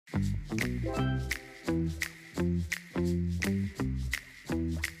How's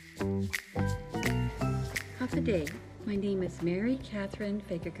the day? My name is Katherine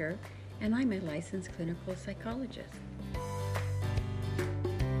Fegurgur, and I'm a licensed clinical psychologist.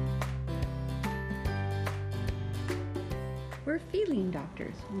 We're feeling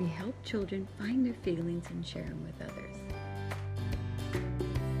doctors. We help children find their feelings and share them with others.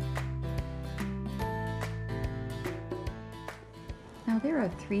 Now there are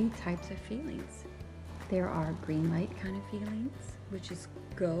 3 types of feelings. There are green light kind of feelings, which is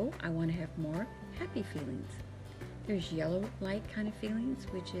go, I want to have more, happy feelings. There's yellow light kind of feelings,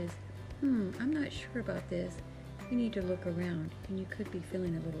 which is, I'm not sure about this. You need to look around and you could be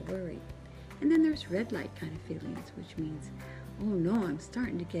feeling a little worried. And then there's red light kind of feelings, which means, oh no, I'm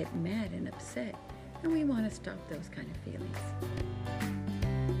starting to get mad and upset. And we want to stop those kind of feelings.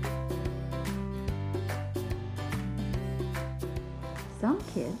 Some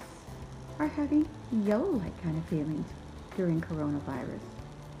kids are having yellow light kind of feelings during coronavirus.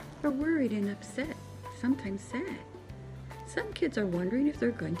 They're worried and upset, sometimes sad. Some kids are wondering if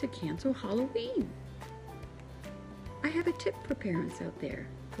they're going to cancel Halloween. I have a tip for parents out there.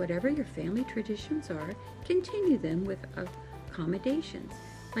 Whatever your family traditions are, continue them with accommodations.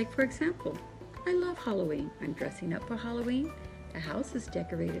 Like for example, I love Halloween. I'm dressing up for Halloween. The house is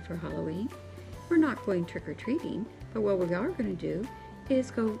decorated for Halloween. We're not going trick-or-treating, but what we are going to do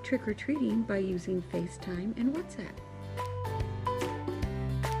is go trick-or-treating by using FaceTime and WhatsApp.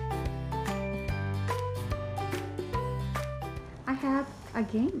 I have a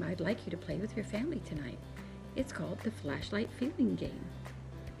game I'd like you to play with your family tonight. It's called the Flashlight Feeling Game.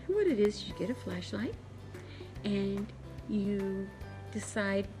 And what it is, you get a flashlight and you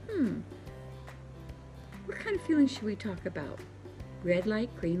decide, what kind of feelings should we talk about? Red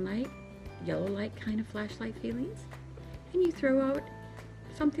light, green light, yellow light kind of flashlight feelings? And you throw out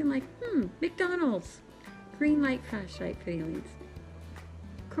something like, McDonald's, green light flashlight feelings.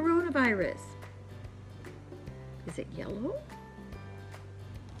 Coronavirus. Is it yellow?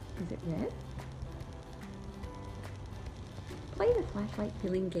 Is it red? Play the flashlight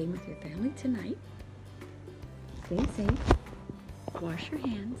feeling game with your family tonight. Stay safe, wash your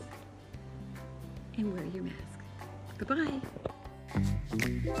hands, and wear your mask. Goodbye.